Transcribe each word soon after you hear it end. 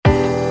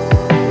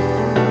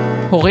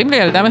הורים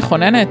לילדה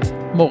מחוננת,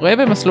 מורה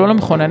במסלול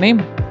המחוננים,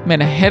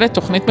 מנהלת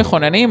תוכנית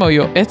מחוננים או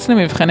יועץ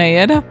למבחני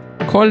ידע?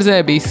 כל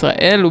זה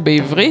בישראל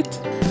ובעברית?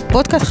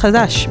 פודקאסט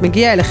חדש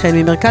מגיע אליכם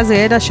ממרכז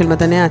הידע של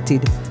מדעני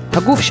העתיד,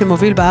 הגוף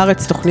שמוביל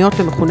בארץ תוכניות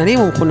למחוננים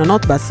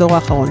ומחוננות בעשור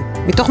האחרון,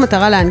 מתוך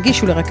מטרה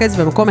להנגיש ולרכז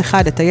במקום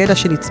אחד את הידע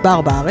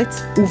שנצבר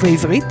בארץ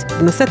ובעברית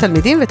בנושא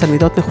תלמידים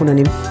ותלמידות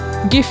מחוננים.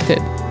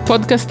 גיפטד,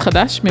 פודקאסט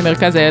חדש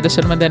ממרכז הידע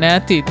של מדעני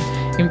העתיד,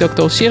 עם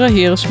דוקטור שירלי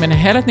הירש,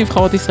 מנהלת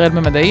נבחרות ישראל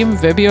במדעים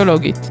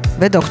וביולוגית.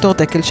 ודוקטור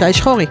תקל שי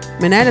שחורי,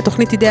 מנהלת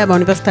תוכנית אידאה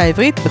באוניברסיטה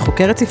העברית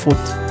וחוקרת ספרות.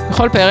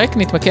 בכל פרק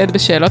נתמקד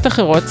בשאלות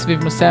אחרות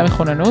סביב נושא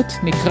המחוננות,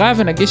 נקרא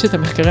ונגיש את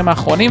המחקרים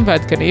האחרונים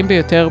והעדכניים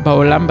ביותר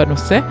בעולם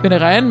בנושא,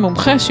 ונראיין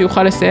מומחה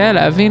שיוכל לסייע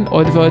להבין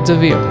עוד ועוד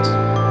זוויות.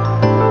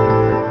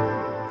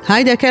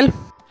 היי דקל.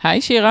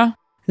 היי שירה.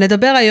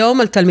 נדבר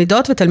היום על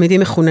תלמידות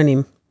ותלמידים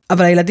מחוננים,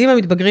 אבל הילדים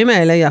המתבגרים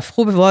האלה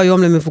יהפכו בבוא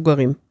היום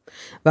למבוגרים.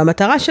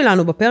 והמטרה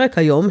שלנו בפרק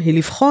היום היא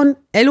לבחון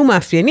אילו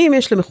מאפיינים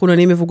יש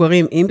למחוננים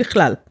מבוגרים, אם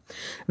בכלל,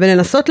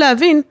 ולנסות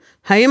להבין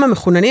האם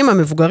המחוננים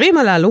המבוגרים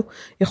הללו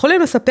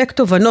יכולים לספק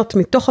תובנות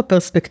מתוך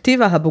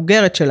הפרספקטיבה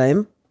הבוגרת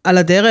שלהם על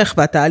הדרך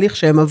והתהליך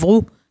שהם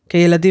עברו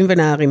כילדים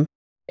ונערים.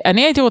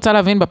 אני הייתי רוצה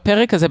להבין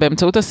בפרק הזה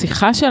באמצעות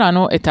השיחה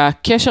שלנו את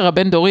הקשר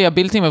הבין-דורי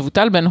הבלתי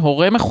מבוטל בין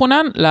הורה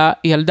מחונן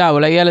לילדה או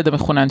לילד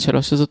המחונן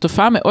שלו, שזו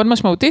תופעה מאוד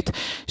משמעותית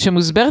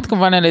שמוסברת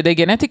כמובן על ידי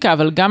גנטיקה,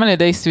 אבל גם על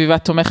ידי סביבה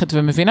תומכת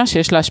ומבינה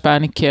שיש לה השפעה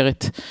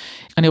ניכרת.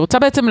 אני רוצה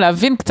בעצם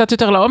להבין קצת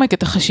יותר לעומק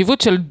את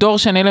החשיבות של דור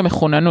שני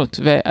למחוננות,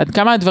 ועד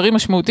כמה הדברים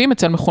משמעותיים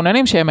אצל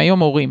מחוננים שהם היום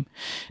הורים.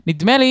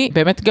 נדמה לי,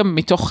 באמת גם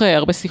מתוך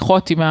הרבה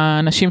שיחות עם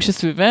האנשים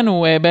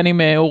שסביבנו, בין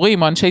עם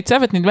הורים או אנשי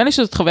צוות, נדמה לי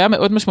שזאת חוויה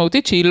מאוד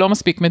משמעותית שהיא לא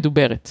מספיק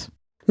מדוברת.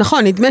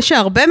 נכון, נדמה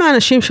שהרבה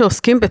מהאנשים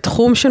שעוסקים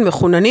בתחום של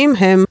מחוננים,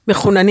 הם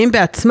מחוננים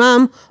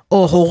בעצמם,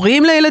 או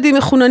הורים לילדים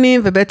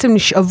מחוננים, ובעצם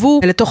נשאבו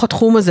לתוך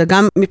התחום הזה,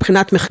 גם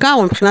מבחינת מחקר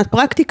או מבחינת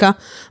פרקטיקה,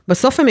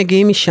 בסוף הם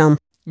מגיעים משם.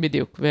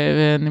 בדיוק,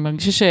 ואני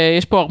מרגישה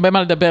שיש פה הרבה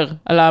מה לדבר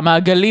על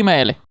המעגלים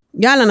האלה.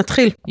 יאללה,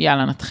 נתחיל.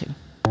 יאללה, נתחיל.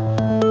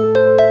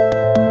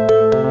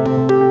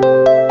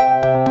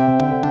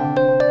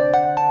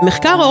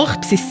 מחקר אורך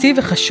בסיסי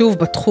וחשוב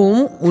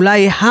בתחום,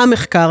 אולי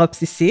המחקר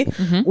הבסיסי,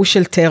 הוא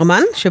של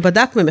טרמן,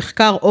 שבדק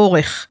במחקר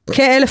אורך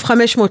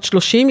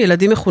כ-1530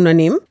 ילדים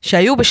מחוננים,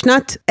 שהיו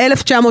בשנת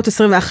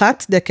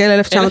 1921, דקל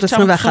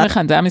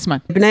 1921, זה היה מזמן.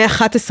 בני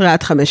 11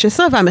 עד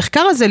 15,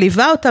 והמחקר הזה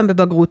ליווה אותם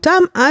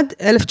בבגרותם עד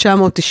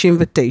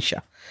 1999.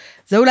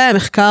 זה אולי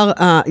המחקר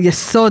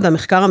היסוד,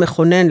 המחקר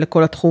המכונן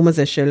לכל התחום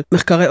הזה של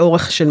מחקרי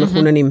אורך של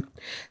מחוננים.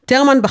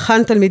 טרמן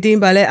בחן תלמידים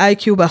בעלי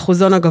IQ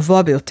באחוזון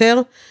הגבוה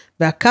ביותר,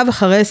 ועקב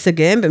אחרי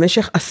הישגיהם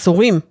במשך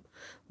עשורים,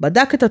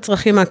 בדק את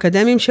הצרכים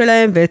האקדמיים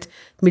שלהם ואת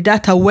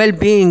מידת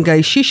ה-well-being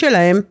האישי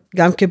שלהם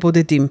גם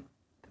כבודדים.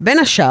 בין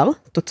השאר,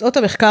 תוצאות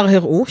המחקר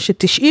הראו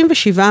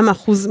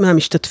ש97%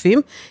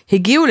 מהמשתתפים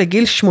הגיעו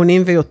לגיל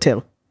 80 ויותר.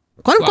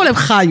 קודם כל הם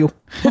חיו.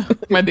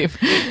 מדהים.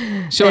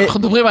 שאנחנו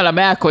מדברים על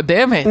המאה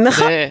הקודמת.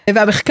 נכון.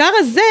 והמחקר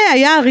הזה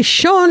היה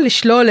הראשון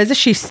לשלול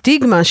איזושהי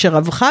סטיגמה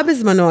שרווחה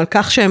בזמנו על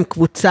כך שהם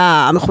קבוצה,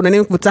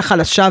 המחוננים קבוצה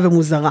חלשה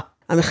ומוזרה.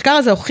 המחקר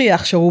הזה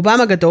הוכיח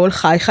שרובם הגדול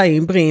חי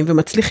חיים בריאים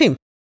ומצליחים.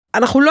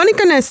 אנחנו לא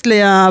ניכנס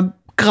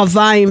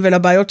לקרביים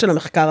ולבעיות של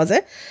המחקר הזה,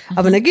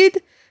 אבל נגיד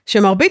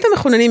שמרבית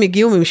המחוננים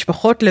הגיעו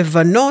ממשפחות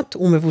לבנות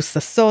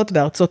ומבוססות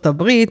בארצות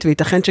הברית,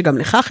 וייתכן שגם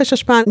לכך יש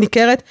השפעה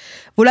ניכרת,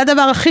 ואולי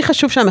הדבר הכי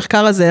חשוב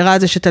שהמחקר הזה הראה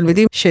זה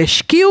שתלמידים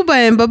שהשקיעו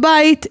בהם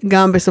בבית,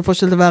 גם בסופו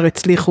של דבר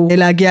הצליחו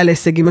להגיע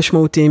להישגים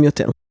משמעותיים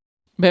יותר.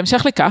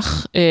 בהמשך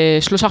לכך,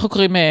 3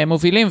 חוקרים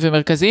מובילים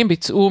ומרכזיים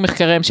ביצעו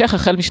מחקרי המשך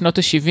החל משנות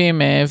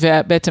ה-70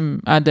 ובעצם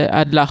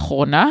עד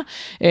לאחרונה.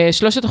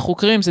 3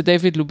 החוקרים זה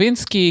דיוויד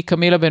לובינסקי,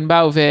 קמילה בן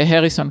באו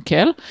והריסון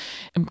קל.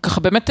 הם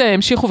ככה באמת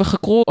המשיכו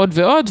וחקרו עוד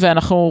ועוד,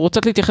 ואנחנו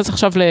רוצות להתייחס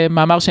עכשיו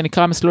למאמר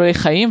שנקרא מסלולי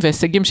חיים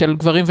והישגים של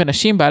גברים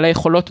ונשים בעלי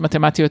יכולות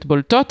מתמטיות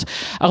בולטות,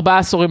 4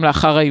 עשורים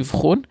לאחר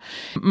האבחון.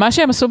 מה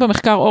שהם עשו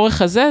במחקר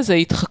אורך הזה, זה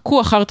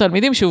התחקו אחר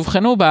תלמידים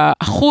שהובחנו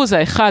באחוז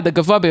האחד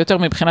הגבוה ביותר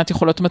מבחינת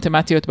יכולות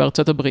מתמטיות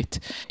בארצות הברית.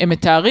 הם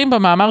מתארים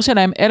במאמר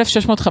שלהם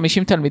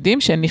 1,650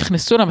 תלמידים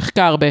שנכנסו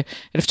למחקר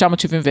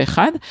ב-1971,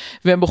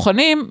 והם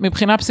בוחנים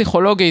מבחינה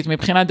פסיכולוגית,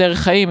 מבחינת דרך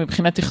חיים,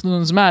 מבחינת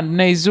תכנון זמן,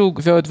 בני זוג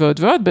ועוד ועוד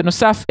ועוד,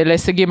 בנוסף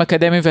להישגים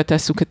אקדמיים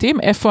והתעסוקתיים,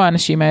 איפה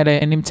האנשים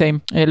האלה נמצאים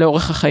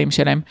לאורך החיים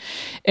שלהם.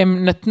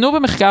 הם נתנו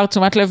במחקר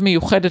תשומת לב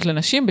מיוחדת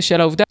לנשים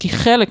בשל העובדה כי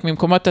חלק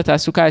ממקומות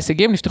התעסוקה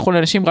ההישגיים נפתחו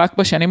לנשים רק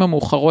בשנים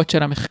המאוחרות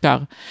של המחקר.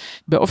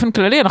 באופן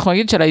כללי אנחנו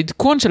נגיד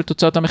שלעדכון של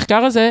תוצאות המחקר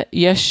הזה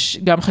יש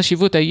גם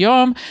חשיבות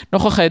היום,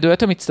 נוכח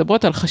העדויות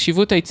המצטברות על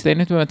חשיבות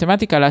ההצטיינות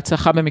במתמטיקה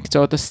להצלחה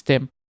במקצועות הסטם.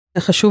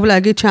 חשוב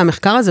להגיד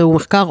שהמחקר הזה הוא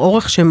מחקר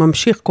אורך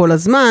שממשיך כל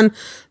הזמן,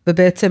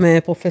 ובעצם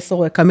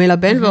פרופסור קמילה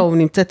בן באו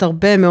נמצאת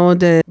הרבה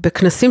מאוד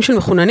בכנסים של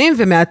מחוננים,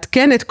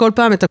 ומעדכנת כל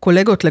פעם את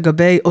הקולגות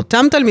לגבי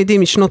אותם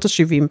תלמידים משנות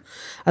ה-70.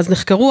 אז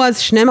נחקרו אז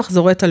 2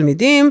 מחזורי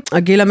תלמידים,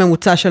 הגיל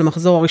הממוצע של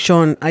המחזור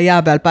הראשון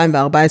היה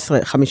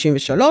ב-2014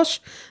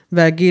 53,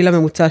 והגיל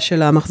הממוצע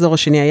של המחזור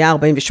השני היה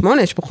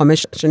 48, יש פה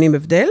 5 שנים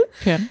הבדל.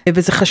 כן.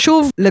 וזה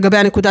חשוב לגבי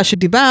הנקודה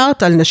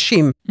שדיברת על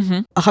נשים.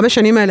 5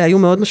 שנים האלה היו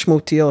מאוד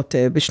משמעותיות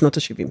בשנות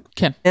ה-70.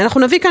 כן.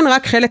 אנחנו נביא כאן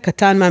רק חלק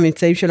קטן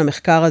מהממצאים של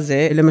המחקר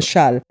הזה,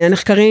 למשל,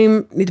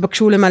 הנחקרים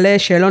נתבקשו למלא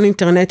שאלון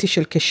אינטרנטי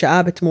של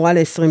כשעה בתמורה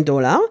ל$20,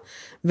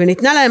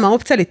 וניתנה להם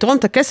האופציה לתרום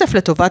את הכסף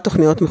לטובת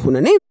תוכניות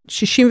מחוננים. 67%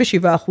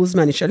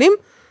 מהנשאלים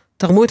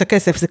תרמו את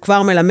הכסף, זה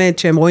כבר מלמד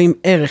שהם רואים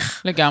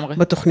ערך לגמרי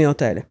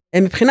בתוכניות האלה.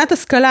 מבחינת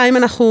השכלה, אם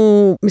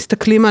אנחנו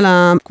מסתכלים על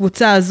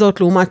הקבוצה הזאת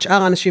לעומת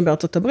שאר האנשים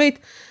בארצות הברית,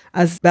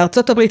 אז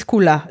בארצות הברית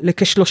כולה,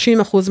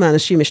 לכ-30%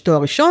 מהאנשים יש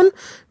תואר ראשון,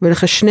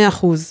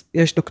 ולכ-2%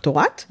 יש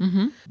דוקטורט.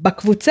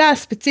 בקבוצה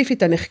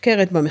הספציפית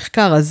הנחקרת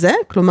במחקר הזה,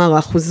 כלומר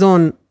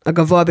האחוזון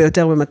הגבוה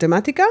ביותר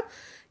במתמטיקה,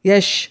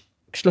 יש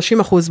 30%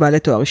 בעלי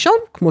תואר ראשון,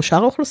 כמו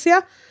שאר האוכלוסייה,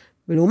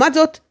 ולעומת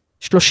זאת,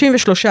 33%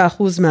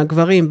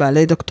 מהגברים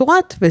בעלי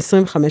דוקטורט,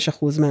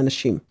 ו-25%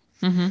 מהנשים.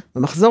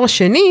 במחזור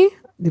השני,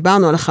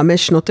 דיברנו על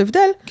 5 שנות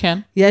הבדל, כן.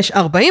 יש 40%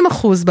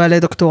 בעלי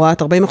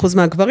דוקטורט, 40%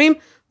 מהגברים,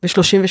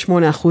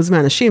 ו-38%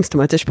 מהנשים, זאת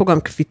אומרת, יש פה גם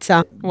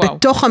קפיצה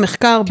בתוך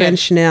המחקר בין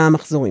שני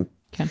המחזורים.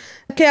 כן.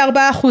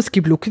 כ-4%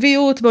 קיבלו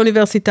קביעות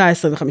באוניברסיטה,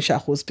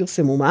 25%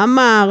 פרסמו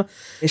מאמר,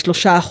 3%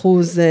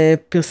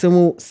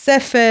 פרסמו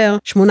ספר,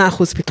 8%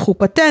 פיתחו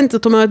פטנט,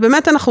 זאת אומרת,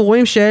 באמת אנחנו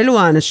רואים שאלו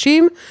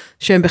האנשים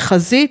שהם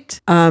בחזית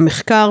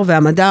המחקר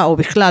והמדע, או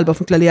בכלל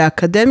באופן כללי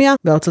האקדמיה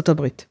בארצות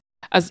הברית.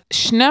 אז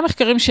שני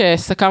המחקרים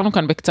שסקרנו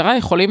כאן בקצרה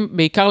יכולים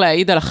בעיקר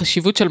להעיד על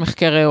החשיבות של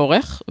מחקרי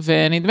אורך,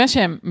 ונדמה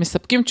שהם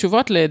מספקים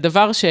תשובות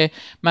לדבר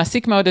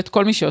שמעסיק מאוד את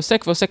כל מי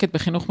שעוסק ועוסקת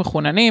בחינוך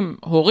מחוננים,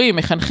 הורים,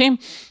 מחנכים,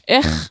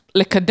 איך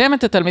לקדם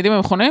את התלמידים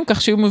המחוננים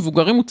כך שיהיו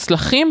מבוגרים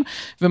מוצלחים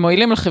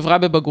ומועילים לחברה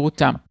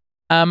בבגרותם.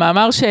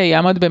 המאמר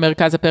שיעמוד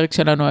במרכז הפרק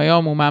שלנו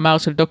היום הוא מאמר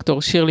של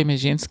דוקטור שירלי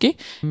מידז'נסקי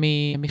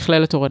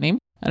ממכללת אורנים.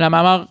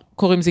 למאמר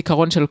קוראים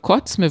זיכרון של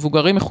קוץ,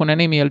 מבוגרים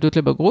מחוננים מילדות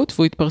לבגרות,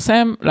 והוא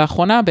התפרסם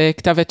לאחרונה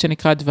בכתב עת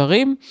שנקרא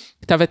דברים,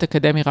 כתב עת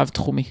אקדמי רב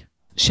תחומי.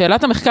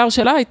 שאלת המחקר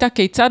שלה הייתה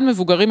כיצד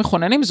מבוגרים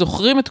מחוננים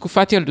זוכרים את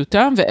תקופת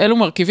ילדותם, ואילו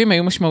מרכיבים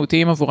היו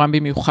משמעותיים עבורם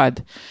במיוחד.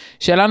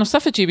 שאלה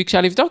נוספת שהיא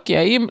ביקשה לבדוק היא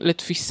האם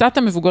לתפיסת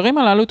המבוגרים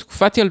הללו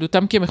תקופת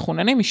ילדותם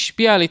כמחוננים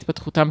השפיעה על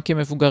התפתחותם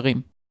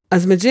כמבוגרים.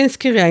 אז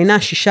מידז'נסקי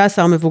ראיינה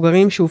 16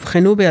 מבוגרים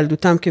שהובחנו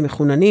בילדותם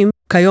כמחוננים,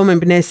 כיום הם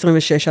בני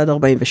 26 עד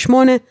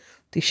 48,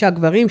 9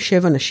 גברים,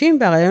 7 נשים,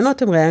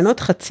 והרעיונות הם רעיונות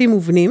חצי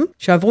מובנים,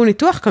 שעברו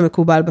ניתוח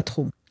כמקובל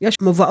בתחום. יש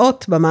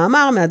מבואות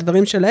במאמר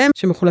מהדברים שלהם,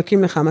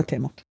 שמחולקים לכמה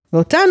תמות.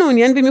 ואותנו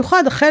עניין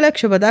במיוחד החלק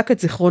שבדק את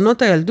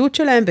זיכרונות הילדות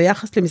שלהם,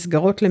 ביחס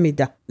למסגרות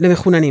למידה,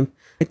 למחוננים.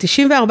 94%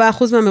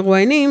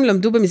 מהמרואיינים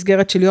למדו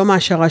במסגרת של יום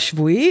העשרה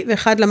שבועי,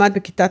 ואחד למד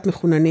בכיתת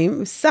מחוננים,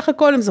 וסך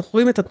הכל הם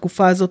זוכרים את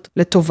התקופה הזאת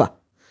לטובה.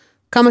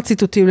 כמה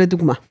ציטוטים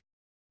לדוגמה.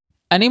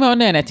 אני מאוד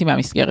נהניתי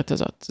מהמסגרת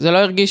הזאת. זה לא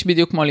הרגיש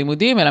בדיוק כמו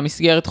לימודים, אלא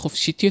מסגרת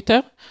חופשית יותר.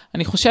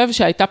 אני חושב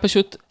שהייתה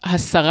פשוט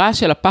הסרה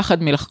של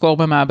הפחד מלחקור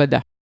במעבדה.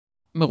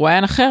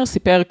 מרואיין אחר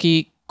סיפר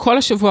כי כל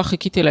השבוע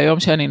חיכיתי ליום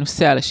שאני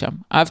נוסע לשם.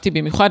 אהבתי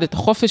במיוחד את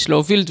החופש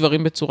להוביל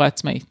דברים בצורה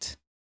עצמאית.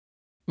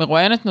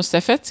 מרואיינת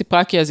נוספת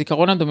סיפרה כי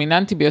הזיכרון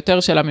הדומיננטי ביותר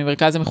שלה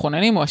ממרכז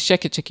המחוננים הוא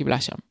השקט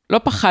שקיבלה שם. לא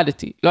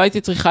פחדתי, לא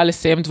הייתי צריכה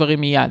לסיים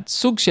דברים מיד,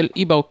 סוג של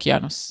אי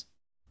באוקיינוס.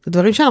 זה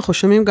דברים שאנחנו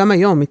שומעים גם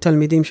היום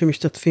מתלמידים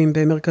שמשתתפים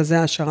במרכזי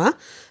העשרה,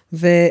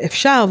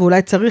 ואפשר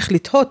ואולי צריך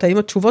לתהות האם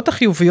התשובות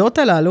החיוביות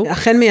הללו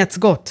אכן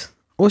מייצגות,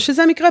 או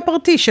שזה מקרה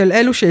פרטי של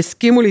אלו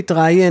שהסכימו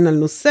להתראיין על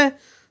נושא,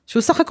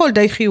 שהוא סך הכל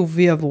די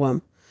חיובי עבורם.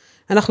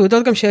 אנחנו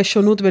יודעות גם שיש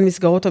שונות בין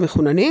מסגרות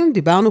המחוננים,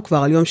 דיברנו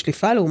כבר על יום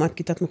שליפה לעומת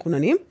כיתת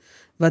מחוננים,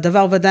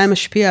 והדבר ודאי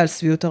משפיע על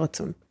שביעות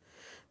הרצון.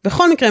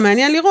 בכל מקרה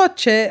מעניין לראות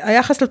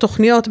שהיחס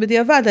לתוכניות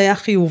בדיעבד היה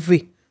חיובי.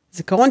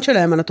 זיכרון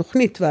שלהם על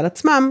התוכנית ועל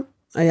עצמם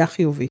היה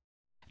חיובי.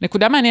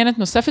 נקודה מעניינת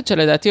נוספת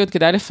שלדעתי עוד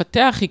כדאי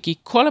לפתח היא כי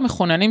כל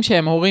המחוננים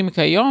שהם הורים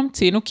כיום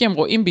ציינו כי הם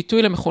רואים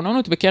ביטוי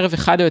למחוננות בקרב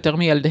אחד או יותר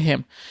מילדיהם.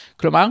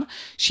 כלומר,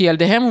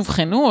 שילדיהם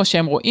הובחנו או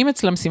שהם רואים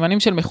אצלם סימנים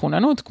של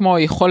מחוננות כמו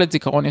יכולת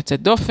זיכרון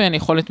יוצאת דופן,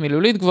 יכולת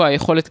מילולית גבוהה,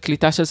 יכולת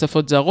קליטה של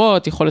שפות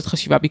זרות, יכולת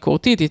חשיבה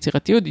ביקורתית,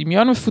 יצירתיות,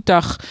 דמיון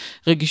מפותח,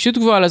 רגישות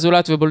גבוהה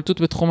לזולת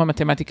ובולטות בתחום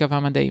המתמטיקה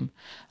והמדעים.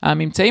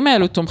 הממצאים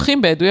האלו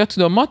תומכים בעדויות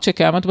דומות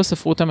שקיימות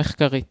בספרות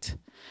המחקרית.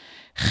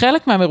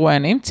 חלק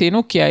מהמרואיינים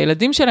ציינו כי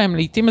הילדים שלהם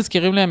לעתים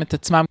מזכירים להם את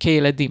עצמם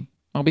כילדים.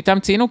 מרביתם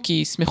ציינו כי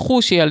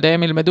ישמחו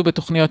שילדיהם ילמדו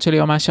בתוכניות של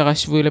יום העשרה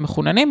שבועי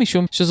למחוננים,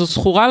 משום שזו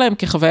זכורה להם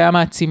כחוויה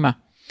מעצימה.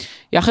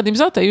 יחד עם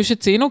זאת, היו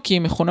שציינו כי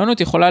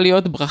מחוננות יכולה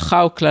להיות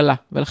ברכה או כללה,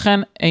 ולכן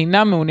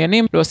אינם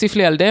מעוניינים להוסיף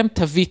לילדיהם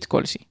תווית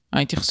כלשהי.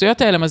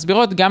 ההתייחסויות האלה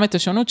מסבירות גם את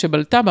השונות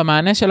שבלטה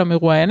במענה של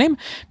המרואיינים,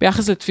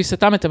 ביחס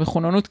לתפיסתם את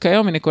המחוננות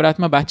כיום מנקודת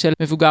מבט של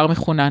מבוגר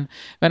מחונן.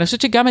 ואני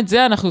חושבת שגם את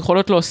זה אנחנו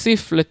יכולות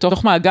להוסיף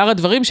לתוך מאגר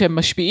הדברים שהם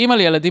משפיעים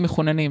על ילדים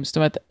מחוננים. זאת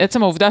אומרת,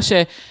 עצם העובדה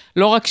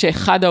שלא רק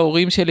שאחד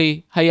ההורים שלי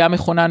היה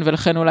מחונן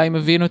ולכן אולי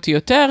מבין אותי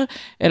יותר,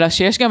 אלא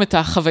שיש גם את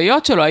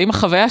החוויות שלו, האם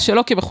החוויה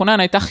שלו כמחונן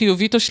הייתה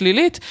חיובית או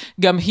שלילית,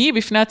 גם היא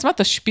בפני עצמה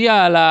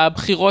תשפיע על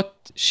הבחירות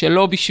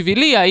שלא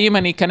בשבילי, האם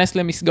אני אכנס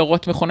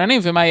למסגרות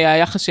מחוננים, ומה יהיה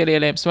היחס שלי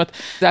אליהם. זאת אומרת,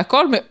 זה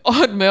הכל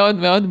מאוד מאוד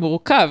מאוד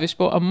מורכב, יש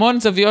פה המון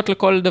זוויות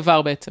לכל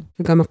דבר בעצם.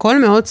 וגם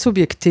הכל מאוד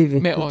סובייקטיבי.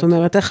 מאוד. זאת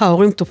אומרת, איך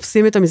ההורים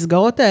תופסים את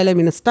המסגרות האלה,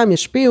 מן הסתם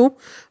ישפיעו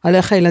על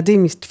איך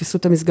הילדים יתפסו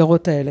את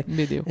המסגרות האלה.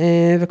 בדיוק.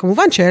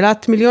 וכמובן,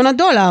 שאלת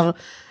 $1,000,000,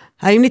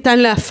 האם ניתן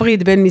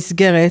להפריד בין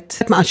מסגרת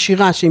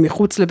מעשירה שהיא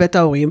מחוץ לבית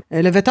ההורים,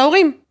 לבית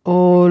ההורים,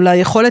 או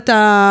ליכולת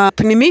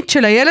הפנימית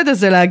של הילד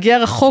הזה להגיע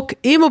רחוק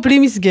עם או בלי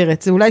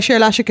מסגרת? זו אולי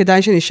שאלה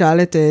שכדאי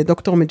שנשאל את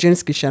דוקטור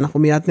מידז'נסקי, שאנחנו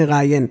מיד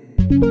נראיין.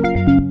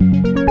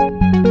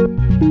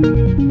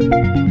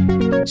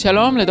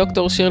 שלום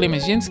לדוקטור שירלי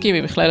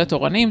מידז'נסקי ממכללת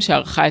אורנים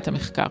שערכה את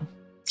המחקר.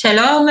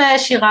 שלום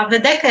שירה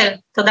ודקל,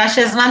 תודה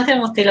שהזמנתם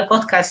אותי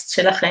לפודקאסט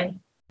שלכם.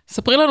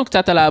 ספרי לנו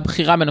קצת על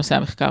הבחירה בנושא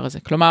המחקר הזה,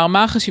 כלומר,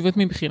 מה החשיבות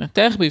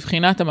מבחינתך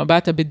בבחינת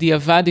המבט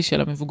הבדיעבדי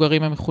של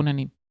המבוגרים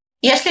המחוננים?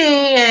 יש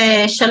לי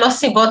 3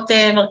 סיבות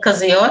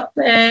מרכזיות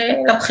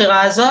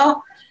לבחירה הזו.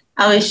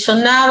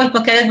 הראשונה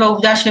מתמקדת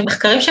בעובדה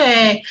שמחקרים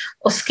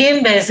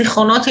שעוסקים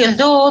בזיכרונות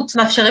ילדות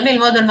מאפשרים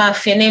ללמוד על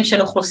מאפיינים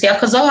של אוכלוסייה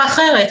כזו או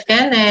אחרת,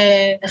 כן?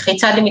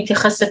 כיצד היא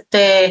מתייחסת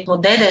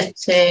מודדת,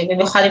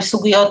 במיוחד עם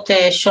סוגיות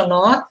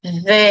שונות,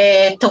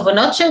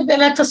 ותובנות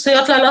שבאמת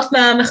עשויות לעלות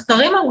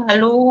מהמחקרים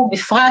הללו,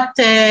 בפרט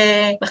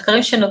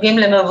מחקרים שנוגעים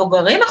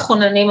למבוגרים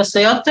מחוננים,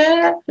 עשויות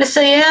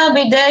לסייע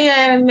בידי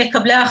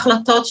מקבלי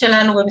ההחלטות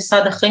שלנו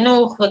במשרד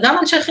החינוך, וגם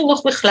אנשי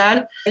חינוך בכלל,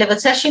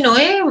 לבצע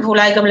שינויים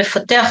ואולי גם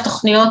לפתח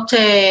תוכניות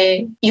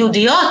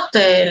יהודיות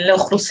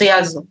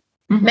לאוכלוסייה זו.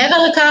 מעבר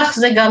לכך,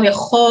 זה גם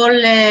יכול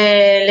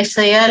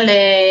לסייע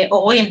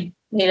להורים,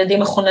 לילדים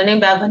מחוננים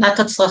בהבנת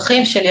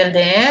הצרכים של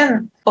ילדיהם,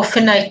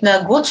 אופן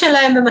ההתנהגות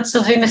שלהם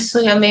במצבים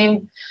מסוימים,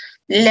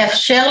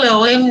 לאפשר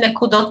להורים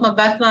נקודות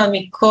מבט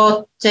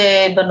מעמיקות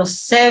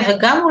בנושא,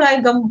 וגם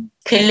אולי גם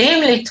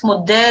כלים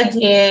להתמודד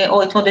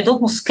או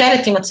התמודדות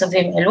מושכלת עם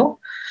מצבים אלו.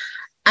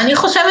 אני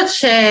חושבת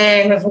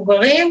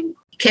שמבוגרים,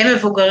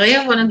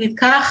 כמבוגרים, בוא נגיד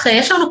כך,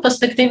 יש לנו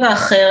פרספקטיבה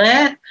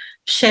אחרת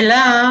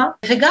שלה,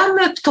 וגם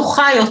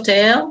פתוחה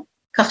יותר,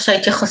 כך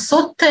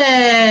שההתייחסות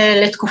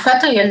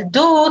לתקופת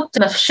הילדות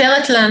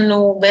מאפשרת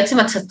לנו בעצם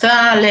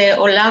הצתה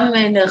לעולם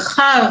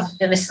נרחב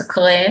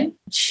ומסקרן,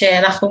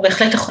 שאנחנו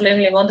בהחלט יכולים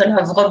ללמוד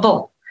עליו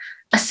רבות.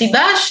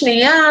 הסיבה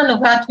השנייה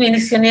נובעת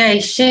מניסיוני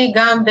האישי,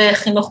 גם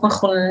בחינוך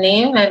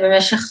מחוננים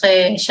במשך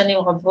שנים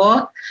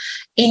רבות.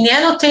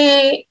 עניין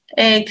אותי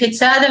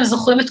כיצד הם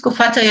זוכרים את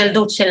תקופת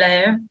הילדות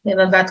שלהם,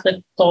 במבט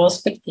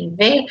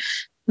רטרוספקטיבי,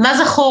 מה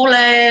זכור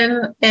להם,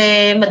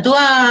 מדוע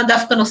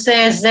דווקא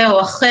נושא זה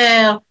או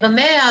אחר,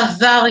 במה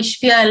העבר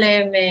השפיע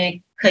עליהם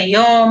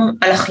כיום,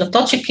 על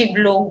החלטות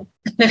שקיבלו.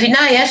 את מבינה,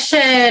 יש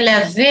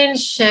להבין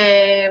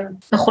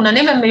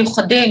שמחוננים הם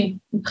מיוחדים,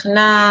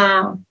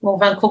 מבחינה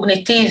כמובן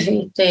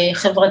קוגניטיבית,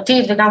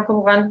 חברתית וגם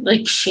כמובן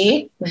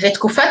רגשית,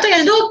 ותקופת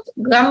הילדות,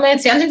 גם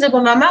ציינתי את זה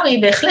במאמר,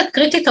 היא בהחלט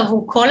קריטית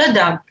עבור כל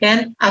אדם,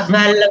 כן?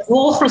 אבל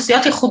עבור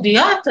אוכלוסיות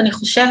ייחודיות, אני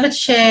חושבת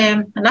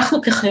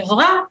שאנחנו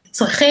כחברה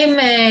צריכים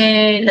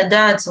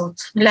לדעת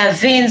זאת,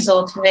 להבין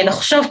זאת,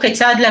 ולחשוב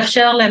כיצד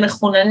לאפשר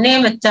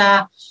למחוננים את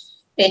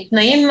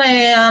תנאים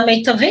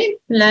המיטביים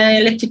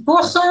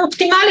לטיפוח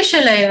אופטימלי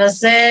שלהם,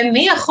 אז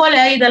מי יכול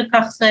להעיד על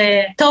כך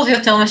טוב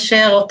יותר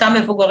מאשר אותם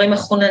מבוגרים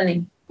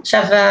מחוננים.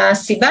 עכשיו,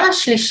 הסיבה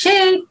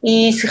השלישית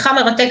היא שיחה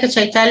מרתקת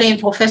שהייתה לי עם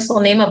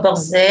פרופסור נעימה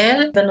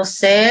ברזל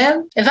בנושא.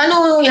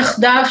 הבנו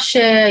יחדיו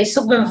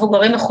שהעיסוק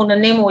במבוגרים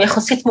מחוננים הוא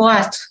יחסית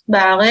מועט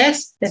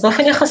בארץ,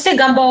 ובאופן יחסי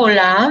גם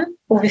בעולם,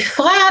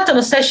 ובפרט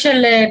הנושא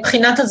של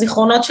בחינת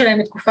הזיכרונות שלהם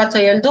מתקופת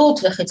הילדות,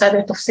 וכיצד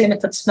הם תופסים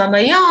את עצמם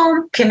היום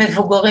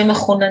כמבוגרים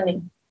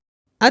מחוננים.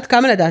 עד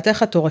כמה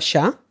לדעתך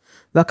התורשה,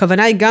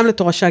 והכוונה היא גם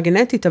לתורשה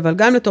גנטית, אבל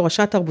גם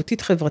לתורשה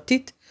תרבותית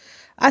חברתית,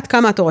 עד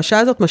כמה התורשה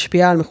הזאת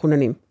משפיעה על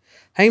מחוננים?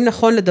 האם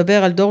נכון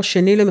לדבר על דור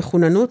שני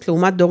למחוננות,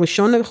 לעומת דור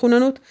ראשון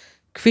למחוננות,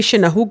 כפי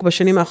שנהוג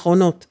בשנים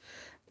האחרונות,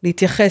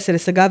 להתייחס אל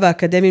הישגיו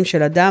האקדמיים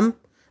של אדם,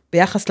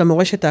 ביחס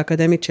למורשת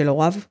האקדמית של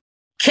הוריו?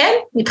 כן,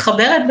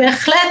 מתחברת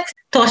בהחלט.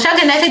 תורשה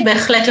גנטית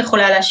בהחלט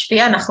יכולה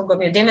להשפיע, אנחנו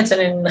גם יודעים את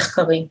זה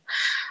ממחקרים.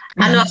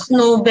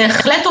 אנחנו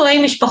בהחלט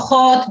רואים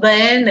משפחות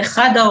בהן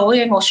אחד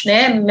ההורים או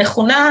שניהם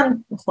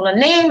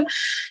מחוננים,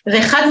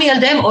 ואחד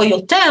מילדיהם או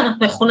יותר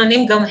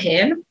מחוננים גם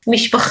הם.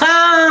 משפחה,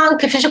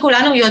 כפי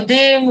שכולנו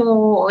יודעים,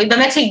 היא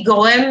באמת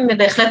גורם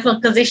בהחלט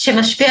מרכזי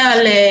שמשפיע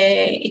על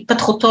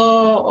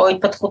התפתחותו או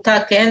התפתחותה,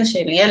 כן,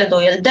 של ילד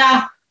או ילדה,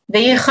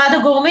 והיא אחד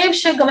הגורמים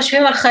שגם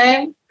משפיעים על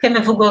חיים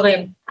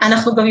כמבוגרים.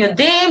 אנחנו גם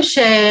יודעים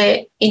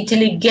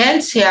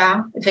שאינטליגנציה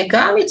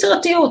וגם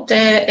יצירתיות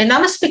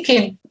אינם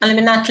מספיקים על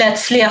מנת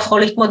להצליח או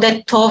להתמודד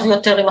טוב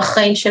יותר עם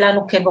החיים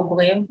שלנו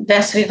כבוגרים,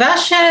 והסביבה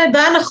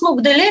שבה אנחנו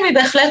גדלים היא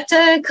בהחלט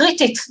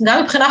קריטית,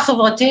 גם מבחינה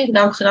חברתית,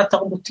 גם מבחינה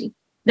תרבותית.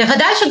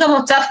 בוודאי שגם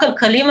מצב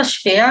כלכלי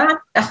משפיע,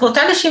 אך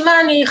באותה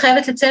נשימה אני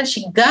חייבת לציין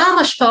שגם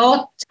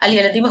השפעות על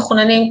ילדים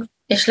מחוננים,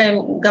 יש להם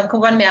גם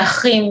כמובן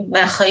מאחים,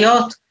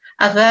 מאחיות,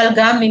 אבל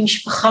גם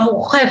ממשפחה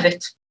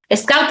מורחבת.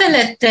 הזכרתן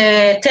את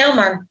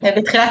טרמן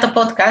בתחילת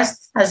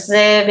הפודקאסט, אז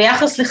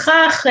ביחס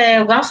לכך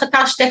הוא גם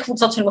חקר 2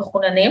 קבוצות של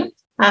מחוננים,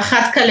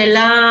 האחת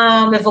כללה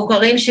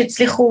מבוגרים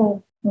שהצליחו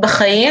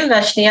בחיים,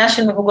 והשנייה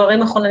של מבוגרים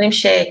מחוננים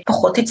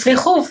שפחות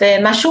הצליחו,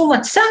 ומה שהוא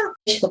מצא,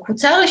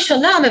 שבקבוצה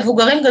הראשונה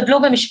המבוגרים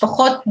גדלו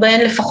במשפחות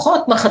בהן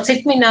לפחות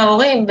מחצית מן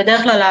ההורים,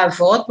 בדרך כלל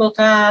לעבוד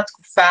באותה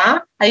תקופה,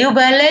 היו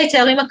בעלי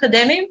תארים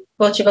אקדמיים,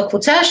 בעוד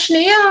שבקבוצה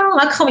השנייה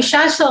רק 15%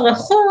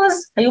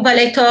 היו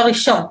בעלי תואר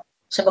ראשון.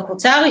 עכשיו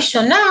בקבוצה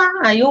הראשונה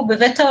היו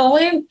בבית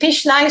ההורים פי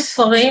 2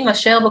 ספרים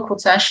מאשר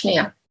בקבוצה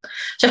השנייה.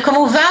 עכשיו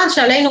כמובן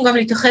שעלינו גם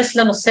להתייחס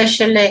לנושא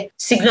של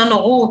סגנון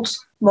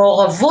הורות,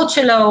 מעורבות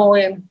של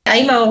ההורים,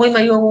 האם ההורים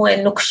היו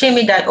נוקשים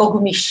מדי או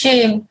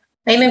גמישים,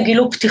 האם הם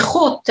גילו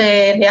פתיחות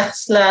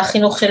ביחס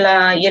לחינוך של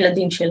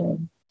הילדים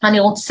שלהם. אני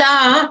רוצה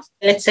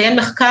לציין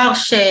מחקר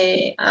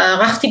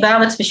שערכתי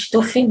בארץ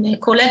בשיתוף עם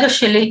קולגה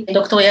שלי,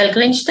 דוקטור יעל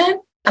גרינשטיין.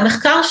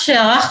 המחקר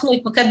שערכנו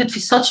התמקד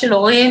בתפיסות של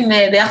הורים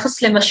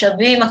ביחס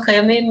למשאבים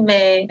הקיימים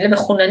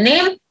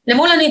למחוננים,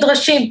 למול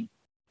הנדרשים.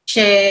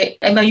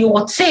 שהם היו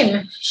רוצים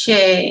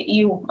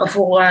שיהיו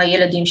עבור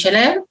הילדים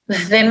שלהם,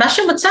 ומה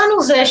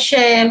שמצאנו זה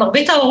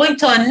שמרבית ההורים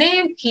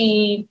טוענים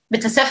כי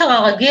בית הספר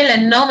הרגיל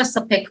אינו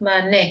מספק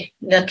מענה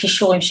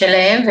לכישורים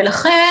שלהם,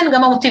 ולכן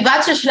גם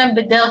המוטיבציה שלהם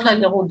בדרך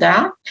כלל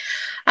ירודה.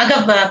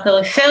 אגב,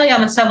 בפריפריה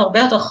המצב הרבה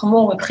יותר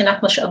חמור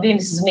מבחינת משאבים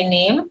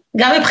זמינים,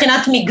 גם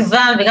מבחינת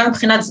מגוון וגם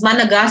מבחינת זמן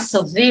הגעה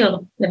סביר,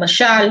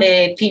 למשל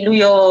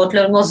לפעילויות,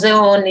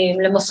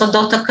 למוזיאונים,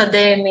 למוסדות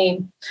אקדמיים.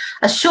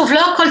 אז שוב,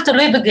 לא הכל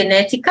תלוי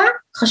בגנטיקה,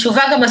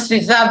 חשובה גם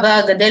הסביבה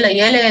בה גדל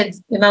הילד,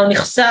 למה הוא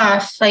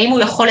נחשף, האם הוא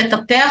יכול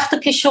לטפח את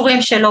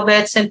הכישורים שלו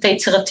בעצם, את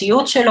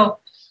היצירתיות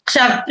שלו.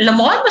 עכשיו,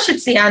 למרות מה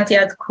שציינתי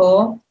עד כה,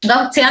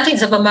 גם ציינתי את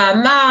זה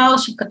במאמר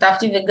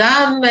שכתבתי,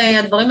 וגם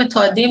הדברים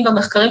מתועדים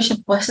במחקרים של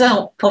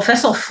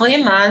פרופסור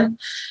פרימן,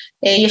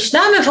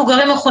 ישנם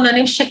מבוגרים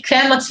מחוננים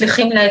שכן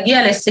מצליחים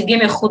להגיע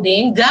להישגים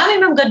ייחודיים, גם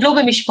אם הם גדלו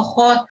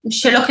במשפחות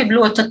שלא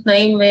קיבלו את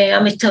התנאים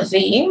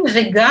המיטביים,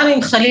 וגם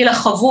אם חלילה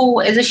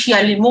חוו איזושהי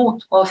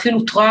אלימות או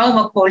אפילו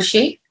טראומה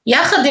כלשהי,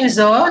 יחד עם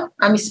זאת,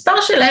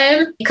 המספר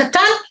שלהם קטן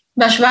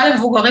בהשוואה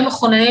למבוגרים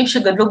מחוננים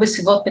שגדלו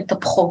בסביבות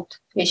מטפחות,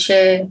 כפי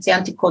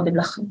שציינתי קודם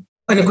לכם.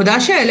 הנקודה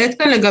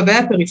שהעלית כאן לגבי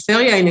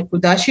הפריפריה היא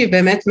נקודה שהיא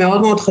באמת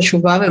מאוד מאוד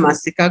חשובה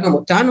ומעסיקה גם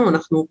אותנו,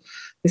 אנחנו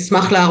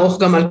נשמח לערוך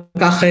גם על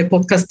כך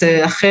פודקאסט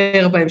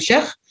אחר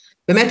בהמשך,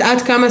 באמת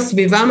עד כמה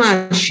סביבה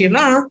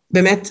מעשירה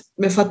באמת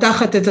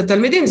מפתחת את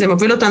התלמידים, זה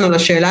מוביל אותנו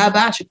לשאלה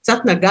הבאה שקצת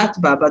נגעת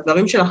בה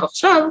בדברים שלך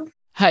עכשיו.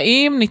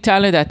 האם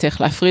ניתן לדעתך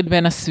להפריד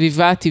בין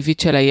הסביבה הטבעית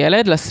של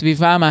הילד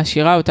לסביבה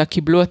המעשירה אותה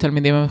קיבלו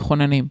התלמידים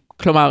המחוננים?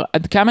 כלומר,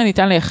 עד כמה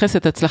ניתן לייחס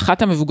את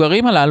הצלחת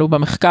המבוגרים הללו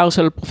במחקר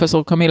של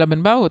פרופסור קמילה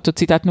בן באו, אותו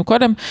ציטטנו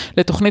קודם,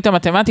 לתוכנית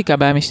המתמטיקה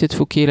בה הם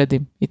השתתפו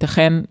כילדים.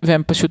 ייתכן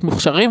והם פשוט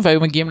מוכשרים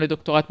והיו מגיעים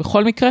לדוקטורט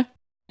בכל מקרה?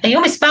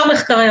 היו מספר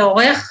מחקרי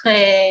עורך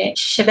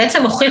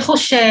שבעצם הוכיחו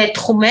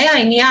שתחומי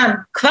העניין,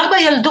 כבר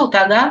בילדות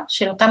אגב,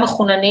 של אותם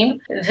מחוננים,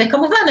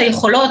 וכמובן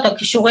היכולות,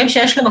 הכישורים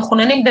שיש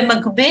למחוננים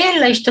במקביל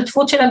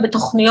להשתתפות שלהם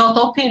בתוכניות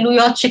או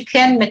פעילויות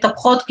שכן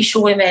מטפחות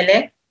כישורים אלה,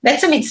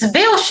 בעצם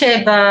הצביעו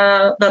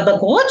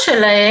שבבגרות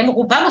שלהם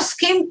רובם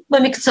עוסקים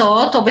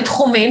במקצועות או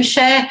בתחומים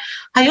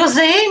שהיו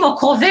זהים או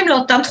קרובים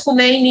לאותם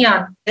תחומי עניין.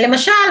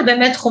 למשל,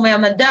 באמת תחומי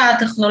המדע,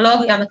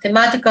 הטכנולוגיה,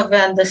 המתמטיקה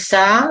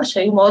וההנדסה,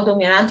 שהיו מאוד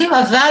דומיננטיים,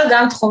 אבל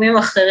גם תחומים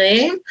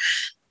אחרים.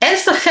 אין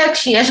ספק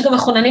שיש גם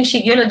מחוננים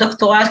שהגיעו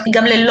לדוקטורט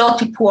גם ללא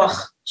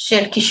טיפוח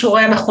של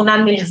כישורי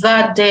המחונן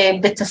מלבד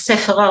בית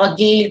הספר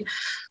הרגיל,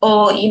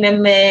 או אם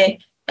הם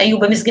היו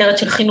במסגרת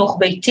של חינוך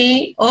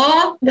ביתי, או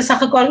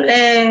בסך הכל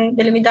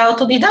בלמידה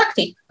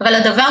אוטודידקטית, אבל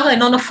הדבר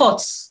אינו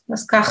נפוץ,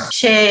 אז כך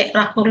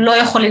שאנחנו לא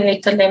יכולים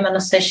להתעלם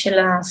מהנושא של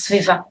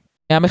הסביבה.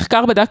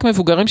 המחקר בדק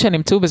מבוגרים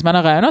שנמצאו בזמן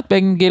הרעיונות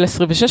בין גיל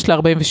 26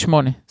 ל-48.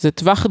 זה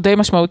טווח די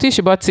משמעותי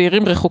שבו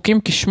הצעירים רחוקים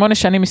כ8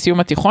 שנים מסיום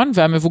התיכון,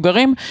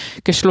 והמבוגרים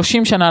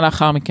כ30 שנה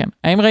לאחר מכן.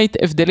 האם ראית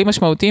הבדלים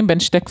משמעותיים בין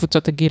שתי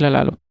קבוצות הגיל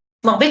הללו?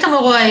 מרבית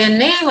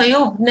המרואיינים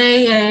היו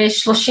בני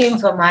 30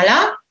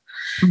 ומעלה,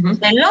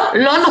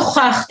 ולא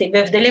נוכחתי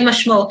בהבדלים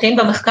משמעותיים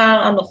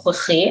במחקר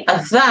הנוכחי,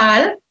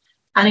 אבל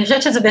אני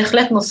חושבת שזה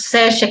בהחלט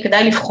נושא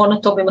שכדאי לבחון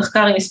אותו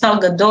במחקר עם מספר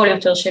גדול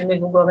יותר של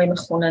מבוגרים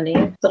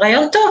מחוננים. זה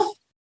רעיון טוב.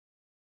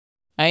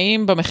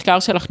 האם במחקר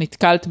שלך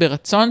נתקלת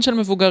ברצון של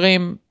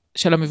מבוגרים,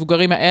 של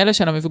המבוגרים האלה,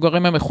 של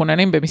המבוגרים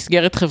המחוננים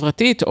במסגרת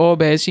חברתית, או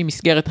באיזושהי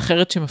מסגרת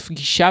אחרת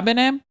שמפגישה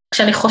ביניהם?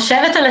 כשאני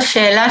חושבת על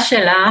השאלה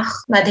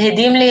שלך,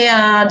 מדהדים לי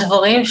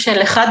הדברים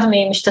של אחד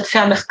ממשתתפי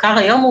המחקר,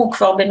 היום הוא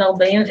כבר בן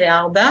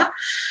 44,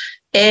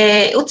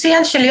 הוא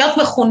ציין שלהיות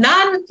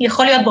מחונן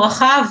יכול להיות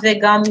ברכה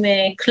וגם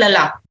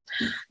כללה.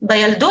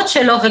 בילדות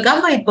שלו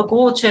וגם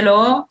בהתבגרות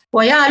שלו,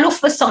 הוא היה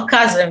אלוף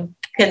בסרקזם,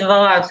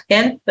 כדבריו,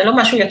 כן? זה לא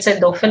משהו יוצא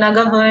דופן,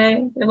 אגב,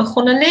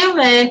 למחוננים,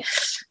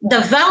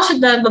 דבר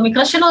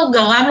שבמקרה שלו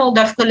גרם לו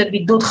דווקא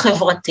לבידוד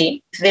חברתי,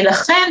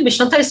 ולכן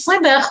בשנות ה-20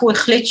 בערך הוא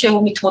החליט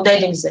שהוא מתמודד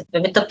עם זה,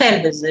 ומטפל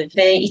בזה,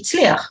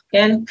 והצליח,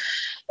 כן?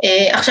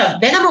 עכשיו,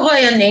 בין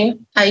המרואיינים,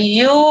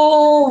 היו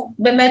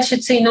באמת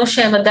שציינו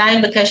שהם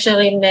עדיין בקשר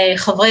עם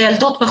חברי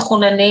ילדות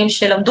מחוננים,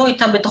 שלמדו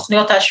איתם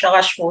בתוכניות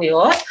העשרה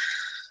שבועיות,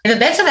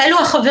 ובעצם אלו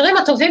החברים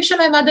הטובים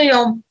שלהם עד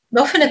היום.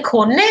 באופן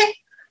עקרוני,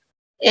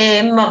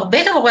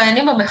 מרבית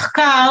המרואיינים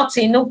במחקר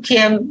ציינו כי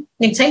הם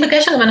נמצאים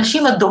בקשר עם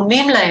אנשים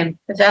הדומים להם,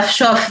 ואף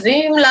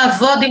שואפים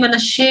לעבוד עם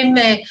אנשים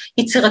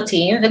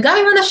יצירתיים, וגם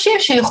עם אנשים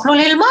שיוכלו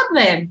ללמוד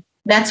מהם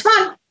בעצמם.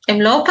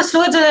 הם לא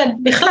פסלו את זה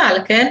בכלל,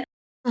 כן?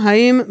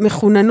 האם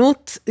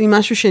מחוננות היא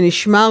משהו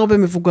שנשמר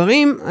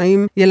במבוגרים?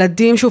 האם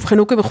ילדים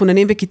שהובחנו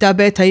כמחוננים בכיתה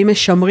ב', האם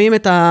משמרים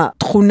את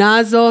התכונה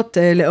הזאת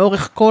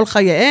לאורך כל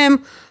חייהם,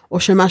 או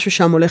שמשהו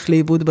שם הולך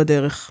לאיבוד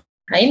בדרך?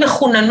 האם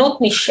מחוננות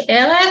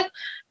נשארת?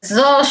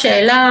 זו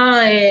שאלה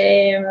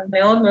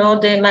מאוד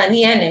מאוד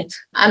מעניינת.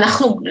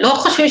 אנחנו לא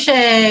חושבים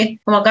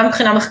כלומר גם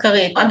מבחינה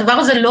מחקרית, הדבר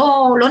הזה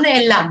לא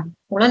נעלם,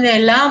 הוא לא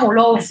נעלם, הוא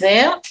לא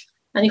עובר.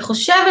 אני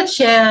חושבת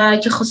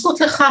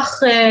שההתייחסות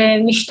לכך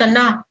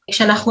משתנה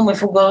כשאנחנו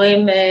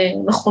מבוגרים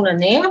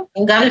מחוננים,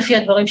 גם לפי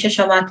הדברים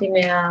ששמעתי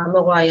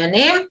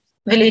מהמרואיינים,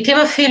 ולעיתים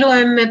אפילו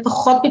הם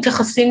פחות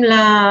מתייחסים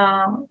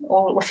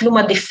או אפילו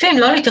מעדיפים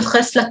לא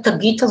להתייחס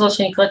לתגית הזאת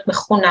שנקראת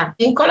מחונן,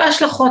 עם כל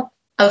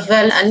ההשלכות.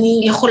 אבל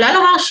אני יכולה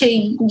לומר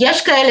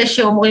שיש כאלה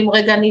שאומרים,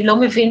 רגע, אני לא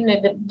מבין,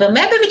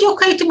 במה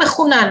בדיוק הייתי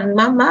מחונן?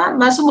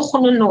 מה זו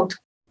מחוננות?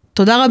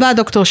 תודה רבה,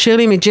 דוקטור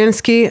שירלי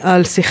מידז'נסקי,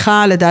 על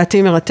שיחה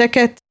לדעתי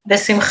מרתקת.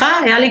 בשמחה,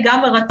 היה לי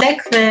גם מרתק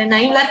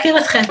ונעים להכיר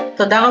אתכם.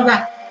 תודה רבה.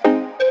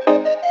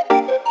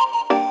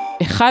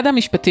 אחד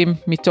המשפטים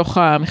מתוך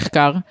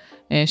המחקר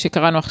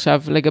שקראנו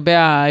עכשיו, לגבי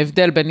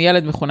ההבדל בין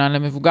ילד מחונן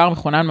למבוגר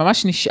מחונן,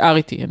 ממש נשאר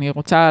איתי, אני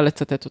רוצה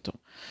לצטט אותו.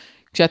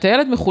 כשאתה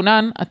ילד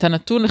מחונן, אתה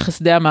נתון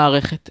לחסדי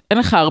המערכת, אין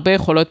לך הרבה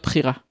יכולות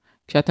בחירה.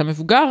 כשאתה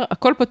מבוגר,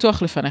 הכל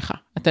פתוח לפניך,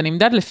 אתה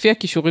נמדד לפי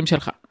הכישורים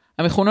שלך.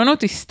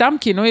 המחוננות היא סתם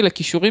כינוי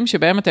לכישורים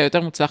שבהם אתה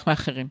יותר מוצלח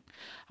מאחרים.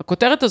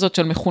 הכותרת הזאת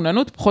של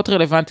מחוננות פחות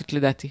רלוונטית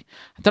לדעתי.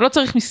 אתה לא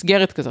צריך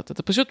מסגרת כזאת,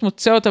 אתה פשוט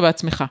מוצא אותה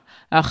בעצמך.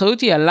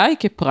 האחריות היא עליי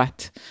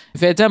כפרט.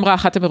 ואת זה אמרה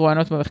אחת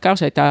המרואיינות במחקר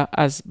שהייתה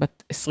אז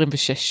בת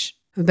 26.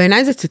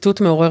 בעיניי זה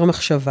ציטוט מעורר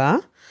מחשבה,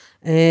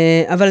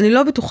 אבל אני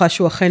לא בטוחה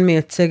שהוא אכן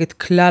מייצג את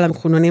כלל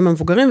המחוננים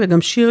המבוגרים,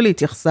 וגם שירלי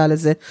התייחסה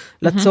לזה,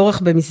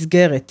 לצורך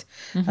במסגרת.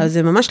 אז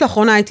ממש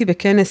לאחרונה הייתי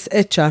בכנס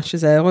אצ'ה,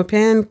 שזה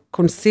ה-European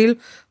Council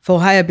for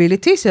High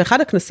Ability, שזה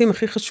אחד הכנסים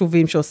הכי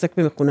חשובים שעוסק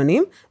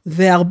במחוננים,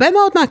 והרבה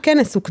מאוד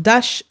מהכנס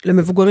הוקדש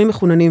למבוגרים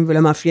מחוננים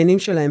ולמאפיינים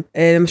שלהם.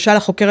 למשל,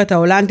 החוקרת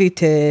ההולנדית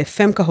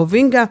פמקה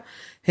הובינגה,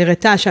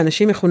 הראתה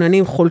שאנשים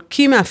מחוננים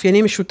חולקים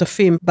מאפיינים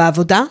משותפים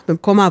בעבודה,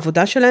 במקום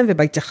העבודה שלהם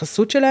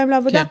ובהתייחסות שלהם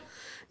לעבודה. כן.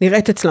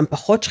 נראית אצלם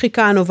פחות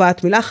שחיקה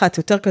הנובעת מלחץ,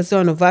 יותר כזו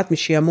הנובעת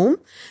משעמום,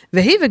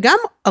 והיא וגם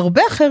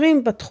הרבה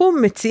אחרים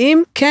בתחום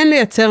מציעים כן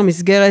לייצר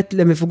מסגרת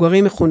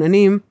למבוגרים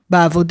מחוננים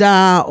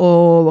בעבודה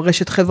או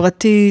רשת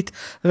חברתית,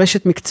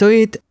 רשת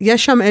מקצועית,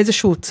 יש שם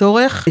איזשהו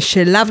צורך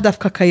שלאו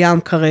דווקא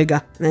קיים כרגע,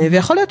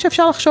 ויכול להיות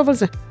שאפשר לחשוב על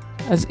זה.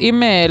 אז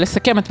אם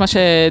לסכם את מה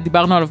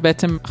שדיברנו עליו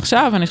בעצם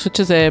עכשיו, אני חושבת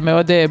שזה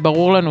מאוד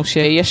ברור לנו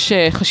שיש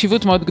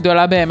חשיבות מאוד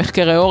גדולה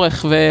במחקרי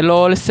אורך,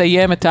 ולא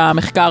לסיים את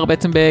המחקר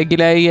בעצם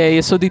בגילי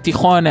יסודי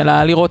תיכון,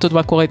 אלא לראות עוד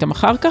מה קורה איתם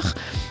אחר כך,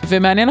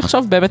 ומעניין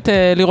לחשוב באמת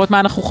לראות מה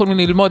אנחנו יכולים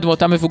ללמוד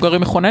מאותם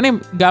מבוגרים מחוננים,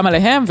 גם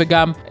עליהם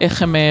וגם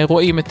איך הם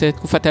רואים את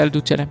תקופת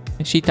הילדות שלהם,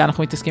 שאיתה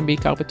אנחנו מתעסקים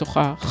בעיקר בתוך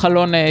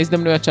החלון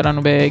הזדמנויות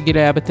שלנו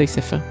בגילי הבתי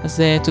ספר.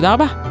 אז תודה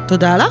רבה.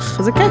 תודה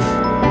לך, זה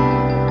כיף.